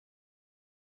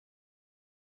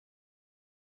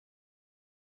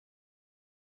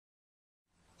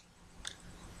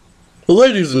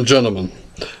Ladies and gentlemen,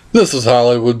 this is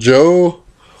Hollywood Joe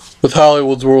with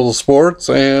Hollywood's World of Sports,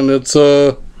 and it's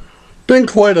been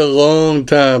quite a long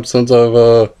time since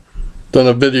I've done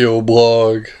a video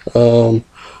blog. Been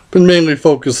mainly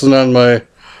focusing on my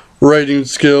writing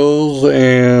skills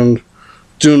and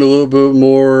doing a little bit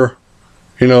more,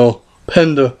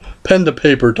 pen to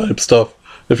paper type stuff,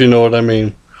 if you know what I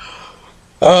mean.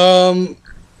 I'm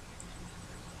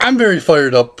very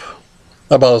fired up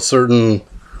about a certain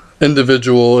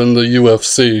individual in the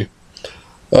UFC.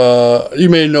 You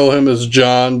may know him as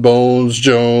Jon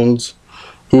Jones,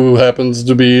 who happens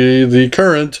to be the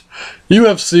current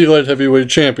UFC light heavyweight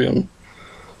champion.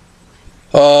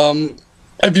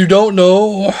 If you don't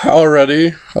know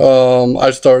already, I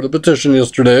started a petition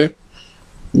yesterday,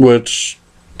 which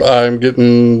I'm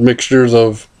getting mixtures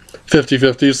of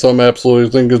 50-50. Some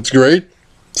absolutely think it's great.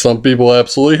 Some people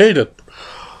absolutely hate it.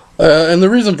 And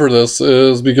the reason for this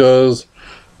is because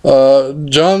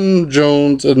Jon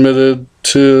Jones admitted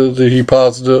to the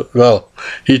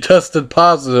he tested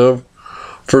positive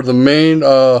for the main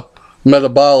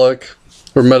metabolic,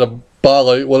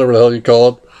 whatever the hell you call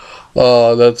it,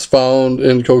 that's found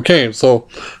in cocaine. So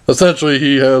essentially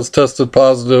he has tested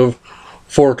positive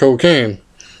for cocaine,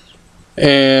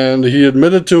 and he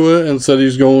admitted to it and said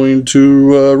he's going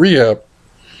to rehab.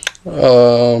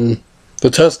 The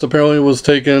test apparently was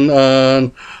taken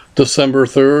on December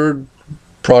 3rd,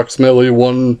 approximately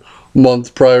 1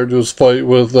 month prior to his fight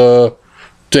with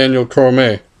Daniel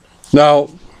Cormier. Now,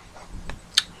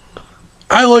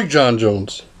 I like Jon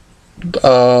Jones.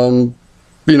 I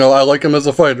like him as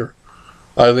a fighter.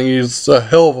 I think he's a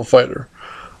hell of a fighter.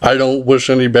 I don't wish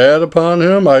any bad upon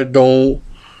him. I don't,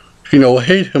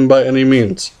 hate him by any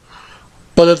means.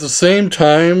 But at the same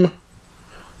time,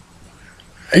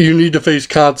 you need to face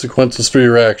consequences for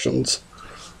your actions.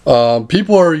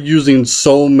 People are using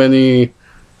so many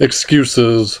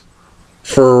excuses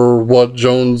for what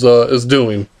Jones is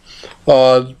doing.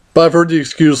 But I've heard the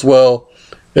excuse, well,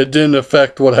 it didn't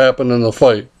affect what happened in the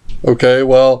fight. Okay,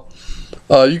 well,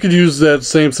 you could use that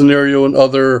same scenario in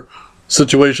other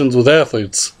situations with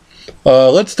athletes.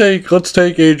 Let's take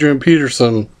Adrian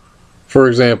Peterson, for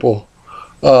example.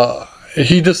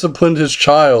 He disciplined his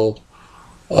child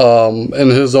in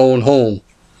his own home,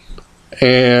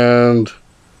 and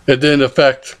it didn't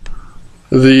affect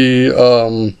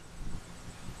the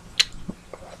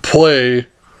play,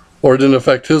 or it didn't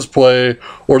affect his play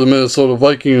or the Minnesota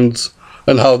Vikings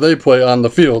and how they play on the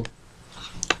field.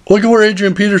 Look at where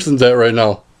Adrian Peterson's at right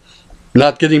now,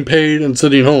 not getting paid and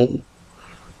sitting home.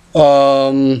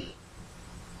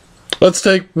 Let's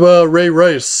take Ray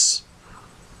Rice,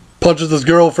 punches his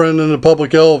girlfriend in a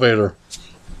public elevator.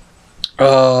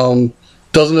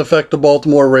 Doesn't affect the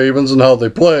Baltimore Ravens and how they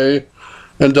play,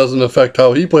 and doesn't affect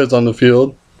how he plays on the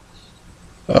field.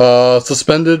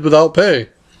 Suspended without pay,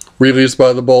 released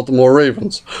by the Baltimore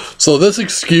Ravens. So this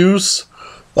excuse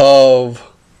of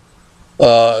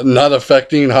not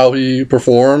affecting how he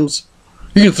performs,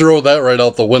 you can throw that right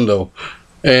out the window.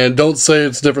 And don't say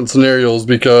it's different scenarios,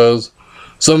 because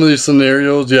some of these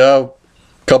scenarios, yeah, a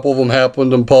couple of them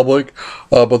happened in public,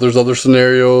 but there's other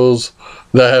scenarios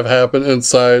that have happened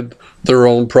inside their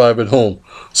own private home.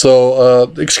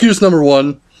 So excuse number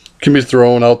one can be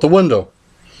thrown out the window.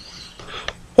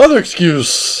 Other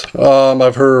excuse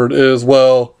I've heard is,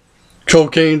 well,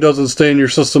 cocaine doesn't stay in your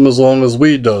system as long as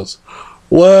weed does.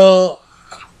 Well,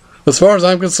 as far as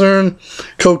I'm concerned,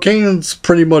 cocaine's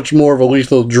pretty much more of a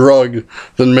lethal drug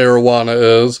than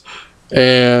marijuana is.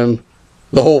 And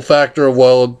the whole factor of,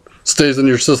 well, it stays in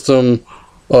your system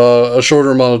a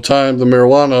shorter amount of time than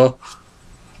marijuana,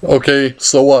 okay,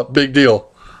 so what? Big deal.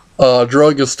 A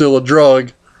drug is still a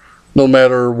drug, no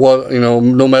matter what,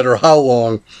 no matter how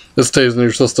long it stays in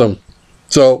your system.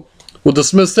 So we'll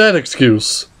dismiss that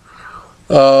excuse.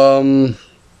 Let's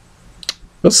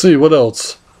see, what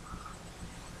else?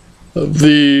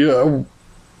 The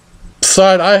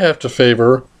side I have to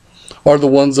favor are the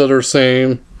ones that are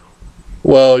saying,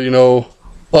 well,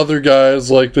 other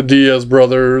guys like the Diaz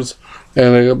brothers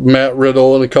and Matt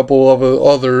Riddle and a couple of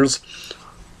others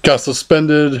got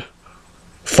suspended,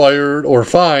 fired, or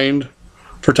fined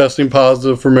for testing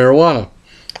positive for marijuana.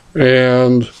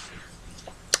 And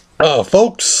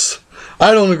folks,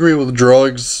 I don't agree with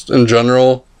drugs in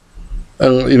general,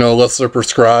 and unless they're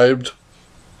prescribed.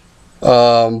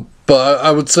 But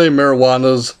I would say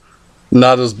marijuana's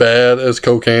not as bad as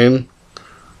cocaine.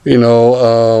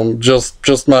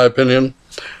 Just my opinion.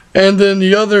 And then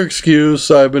the other excuse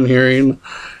I've been hearing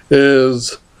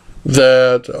is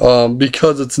that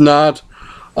because it's not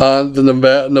on the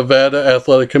Nevada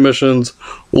Athletic Commission's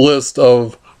list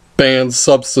of banned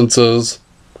substances,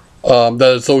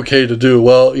 that it's okay to do.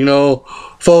 Well, you know,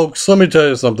 folks, let me tell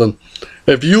you something.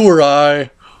 If you or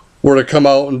I were to come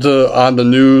out on the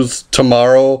news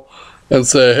tomorrow and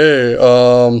say, hey,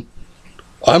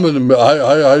 I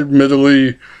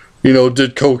admittedly, you know,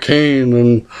 did cocaine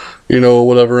and, you know,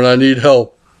 whatever, and I need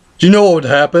help. Do you know what would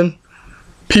happen?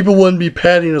 People wouldn't be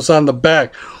patting us on the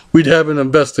back. We'd have an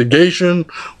investigation.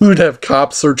 We would have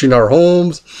cops searching our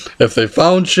homes. If they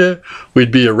found shit,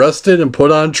 we'd be arrested and put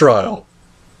on trial.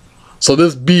 So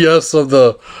this BS of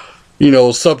the, you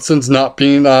know, substance not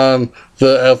being on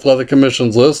the athletic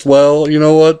commission's list, well, you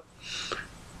know what?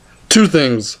 Two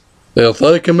things. The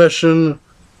athletic commission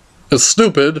is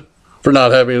stupid for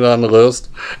not having it on the list.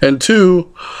 And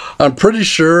two, I'm pretty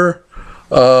sure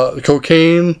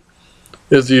cocaine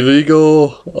is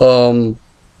illegal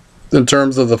in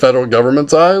terms of the federal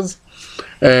government's eyes.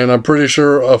 And I'm pretty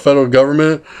sure a federal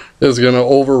government is going to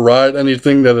override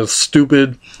anything that a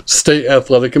stupid state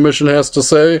athletic commission has to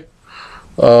say.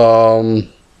 You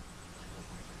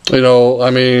know,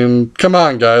 I mean, come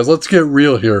on, guys. Let's get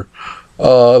real here.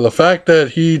 The fact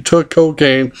that he took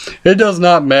cocaine, it does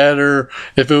not matter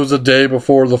if it was a day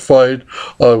before the fight,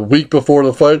 a week before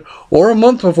the fight, or a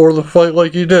month before the fight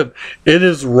like he did. It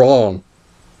is wrong.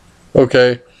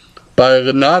 Okay? By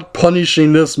not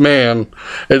punishing this man,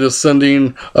 it is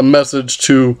sending a message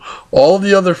to all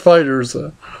the other fighters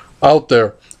out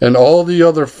there and all the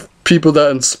other people that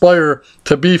inspire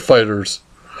to be fighters.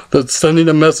 That's sending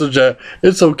a message that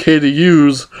it's okay to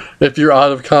use if you're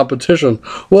out of competition.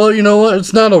 Well, you know what?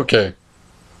 It's not okay.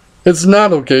 It's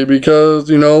not okay because,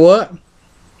 you know what?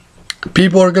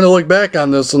 People are going to look back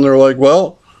on this and they're like,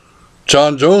 well,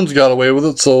 Jon Jones got away with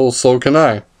it, so can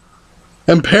I.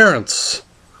 And parents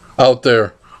out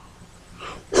there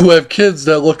who have kids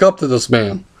that look up to this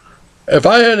man. If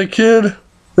I had a kid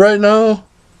right now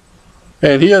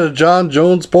and he had a Jon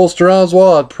Jones poster on his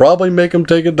wall, I'd probably make him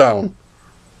take it down.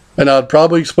 And I'd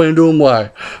probably explain to him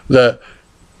why. That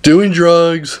doing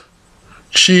drugs,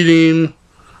 cheating,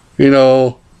 you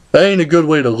know, that ain't a good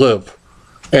way to live.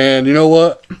 And you know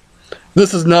what?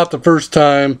 This is not the first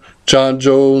time Jon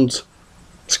Jones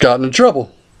has gotten in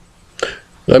trouble.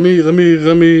 Let me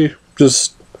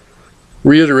just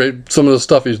reiterate some of the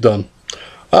stuff he's done.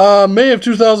 May of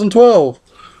 2012,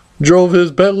 drove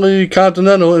his Bentley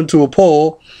Continental into a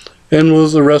pole and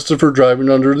was arrested for driving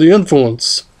under the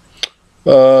influence.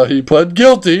 He pled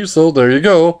guilty, so there you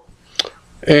go,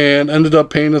 and ended up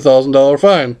paying a $1,000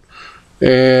 fine.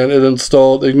 And it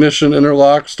installed ignition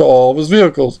interlocks to all of his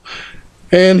vehicles.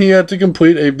 And he had to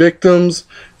complete a victim's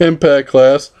impact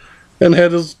class and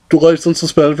had his license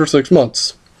suspended for 6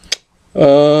 months.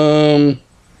 Oh,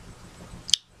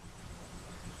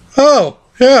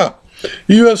 yeah.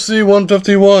 UFC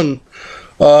 151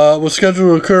 was scheduled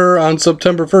to occur on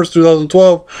September 1st,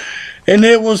 2012. And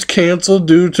it was canceled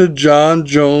due to Jon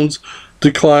Jones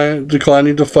declining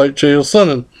to fight Chael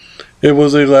Sonnen. It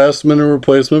was a last-minute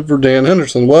replacement for Dan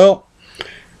Henderson. Well,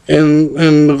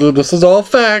 and this is all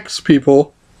facts,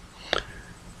 people.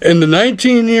 In the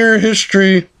 19-year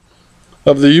history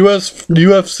of the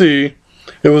UFC,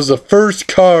 it was the first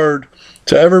card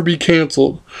to ever be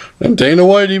canceled. And Dana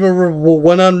White even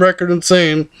went on record in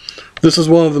saying, this is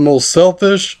one of the most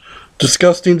selfish,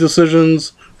 disgusting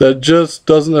decisions that just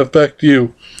doesn't affect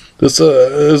you. This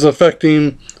is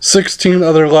affecting 16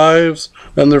 other lives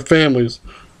and their families.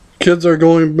 Kids are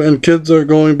going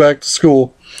back to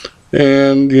school,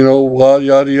 and you know,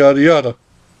 yada yada yada.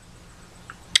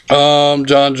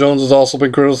 Jon Jones has also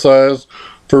been criticized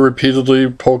for repeatedly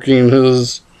poking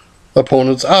his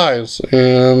opponent's eyes,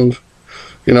 and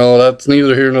you know, that's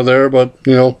neither here nor there. But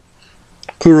you know,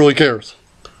 who really cares?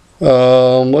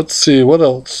 Let's see what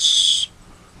else.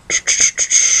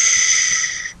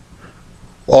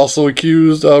 Also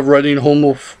accused of writing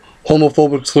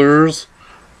homophobic slurs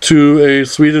to a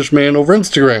Swedish man over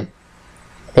Instagram.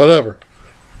 Whatever.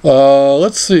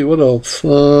 Let's see, what else?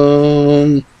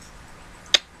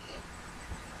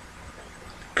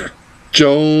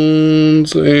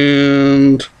 Jones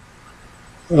and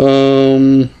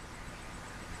the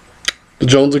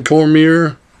Jones and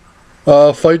Cormier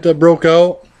fight that broke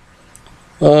out.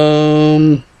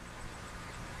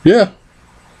 Yeah.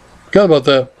 Forgot about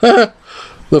that.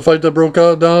 The fight that broke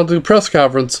out down at the press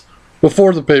conference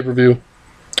before the pay-per-view.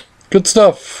 Good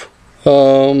stuff.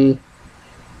 You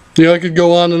know, I could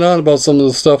go on and on about some of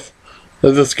the stuff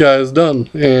that this guy has done.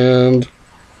 And,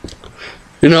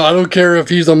 you know, I don't care if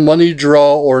he's a money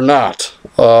draw or not.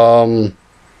 I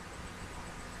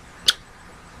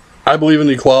believe in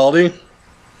equality.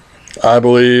 I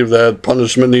believe that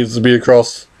punishment needs to be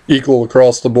equal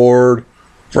across the board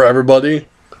for everybody.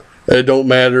 It don't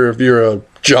matter if you're a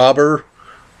jobber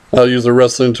I'll use a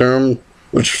wrestling term,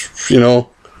 which, you know,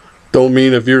 don't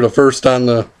mean if you're the first on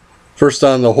the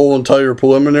whole entire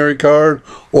preliminary card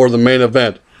or the main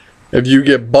event. If you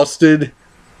get busted,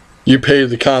 you pay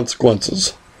the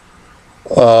consequences.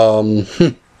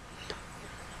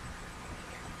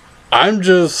 I'm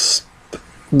just,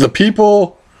 the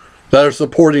people that are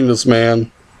supporting this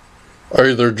man are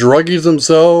either druggies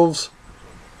themselves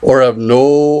or have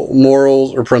no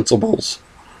morals or principles.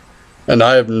 And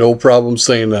I have no problem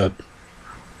saying that.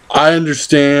 I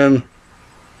understand,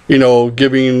 you know,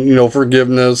 giving, you know,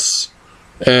 forgiveness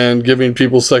and giving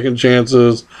people second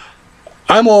chances.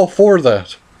 I'm all for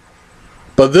that.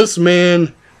 But this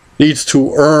man needs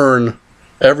to earn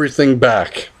everything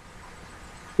back.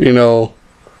 You know,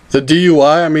 the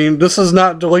DUI, I mean, this is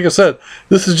not, like I said,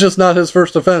 this is just not his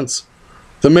first offense.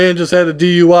 The man just had a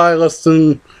DUI less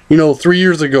than, you know, 3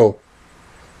 years ago.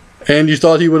 And you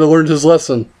thought he would have learned his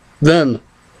lesson then.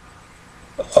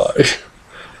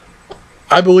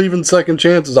 I believe in second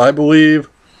chances. I believe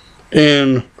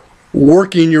in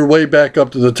working your way back up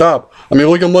to the top. I mean,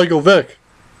 look at Michael Vick.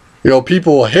 You know,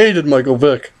 people hated Michael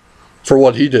Vick for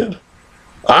what he did.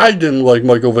 I didn't like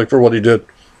Michael Vick for what he did.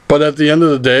 But at the end of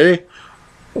the day,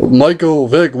 Michael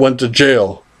Vick went to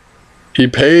jail. He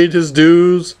paid his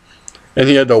dues, and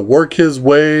he had to work his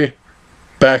way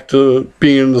back to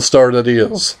being the star that he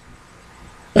is.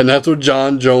 And that's what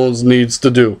Jon Jones needs to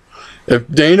do. If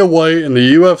Dana White and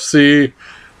the UFC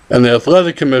and the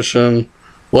Athletic Commission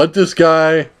let this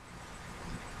guy,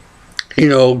 you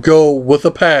know, go with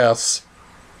a pass,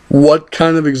 what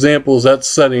kind of example is that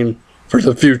setting for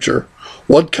the future?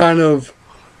 What kind of,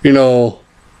 you know,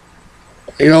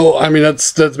 I mean,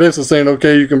 that's basically saying,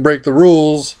 okay, you can break the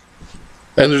rules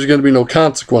and there's going to be no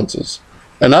consequences.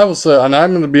 And I will say, and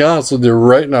I'm going to be honest with you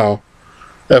right now,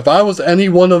 if I was any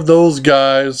one of those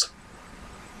guys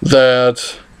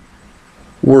that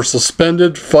were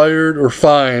suspended, fired, or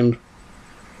fined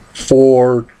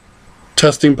for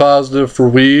testing positive for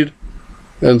weed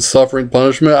and suffering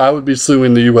punishment, I would be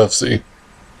suing the UFC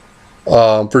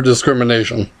for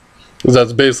discrimination. Because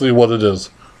that's basically what it is.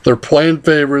 They're playing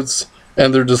favorites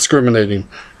and they're discriminating.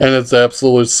 And it's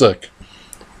absolutely sick.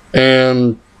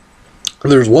 And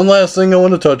there's one last thing I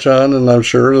want to touch on, and I'm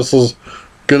sure this is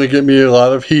going to get me a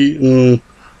lot of heat and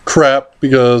crap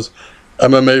because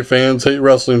MMA fans hate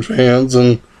wrestling fans,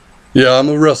 and yeah, I'm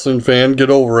a wrestling fan, get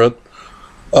over it.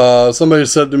 Somebody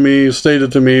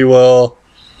stated to me, well,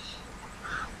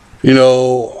 you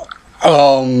know,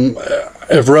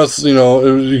 if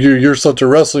you're such a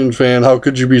wrestling fan, how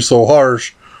could you be so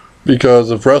harsh?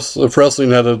 Because if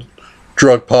wrestling had a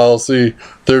drug policy,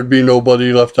 there'd be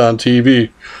nobody left on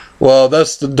TV. Well,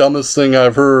 that's the dumbest thing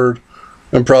I've heard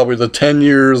in probably the 10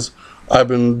 years I've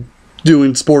been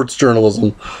doing sports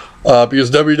journalism.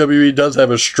 Because WWE does have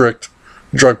a strict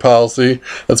drug policy.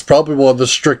 It's probably one of the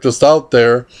strictest out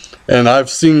there. And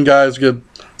I've seen guys get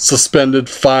suspended,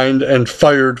 fined, and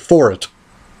fired for it.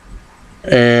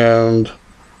 And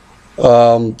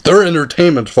they're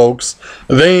entertainment, folks.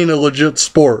 They ain't a legit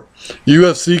sport.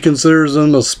 UFC considers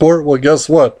them a sport. Well, guess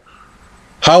what?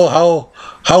 How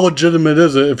legitimate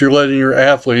is it if you're letting your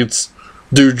athletes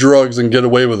do drugs and get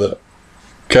away with it?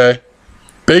 Okay?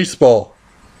 Baseball.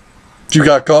 If you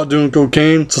got caught doing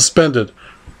cocaine, suspended.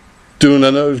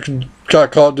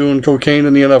 Got caught doing cocaine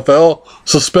in the NFL,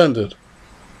 suspended.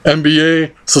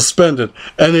 NBA, suspended.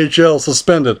 NHL,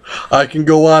 suspended. I can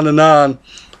go on and on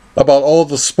about all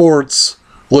the sports,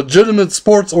 legitimate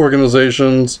sports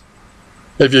organizations.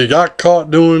 If you got caught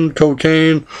doing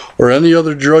cocaine or any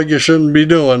other drug you shouldn't be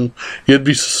doing, you'd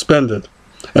be suspended.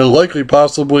 And likely,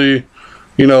 possibly,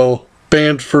 you know,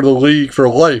 banned for the league for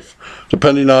life,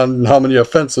 depending on how many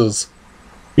offenses,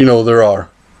 you know, there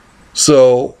are.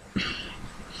 So,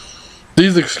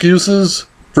 these excuses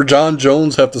for Jon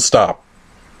Jones have to stop.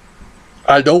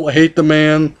 I don't hate the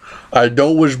man. I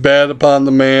don't wish bad upon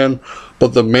the man.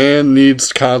 But the man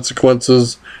needs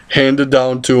consequences handed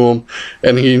down to him.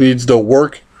 And he needs to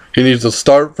work. He needs to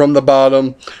start from the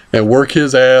bottom and work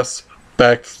his ass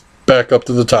back up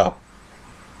to the top.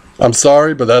 I'm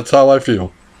sorry, but that's how I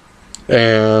feel.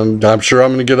 And I'm sure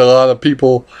I'm going to get a lot of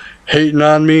people hating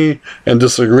on me and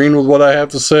disagreeing with what I have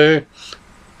to say.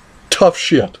 Tough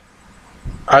shit.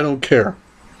 I don't care.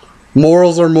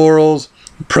 Morals are morals.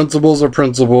 Principles are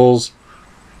principles.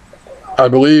 I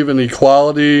believe in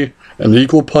equality and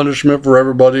equal punishment for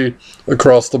everybody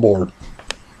across the board.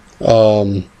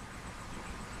 So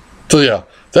yeah,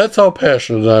 that's how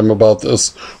passionate I am about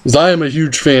this. Because I am a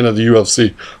huge fan of the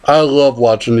UFC. I love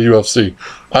watching the UFC.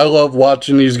 I love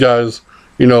watching these guys,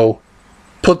 you know,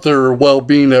 put their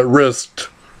well-being at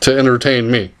risk to entertain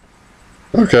me.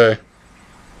 Okay?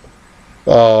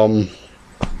 You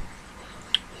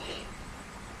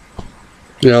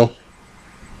know,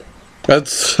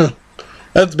 that's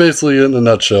that's basically it in a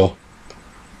nutshell.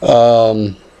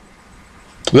 That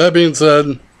being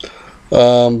said,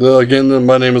 again,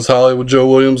 my name is Hollywood Joe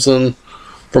Williamson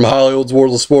from Hollywood's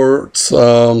World of Sports.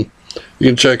 You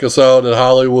can check us out at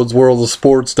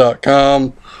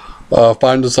hollywoodsworldofsports.com.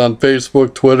 Find us on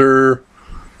Facebook, Twitter,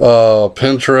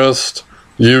 Pinterest,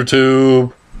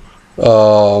 YouTube.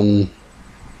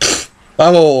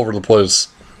 I'm all over the place.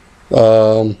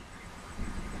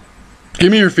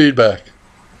 Give me your feedback.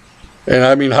 And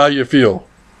I mean how you feel.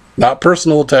 Not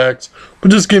personal attacks,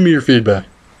 but just give me your feedback.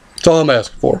 That's all I'm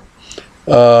asking for.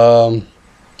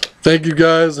 Thank you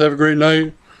guys. Have a great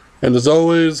night. And as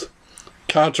always,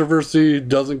 controversy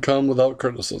doesn't come without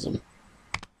criticism.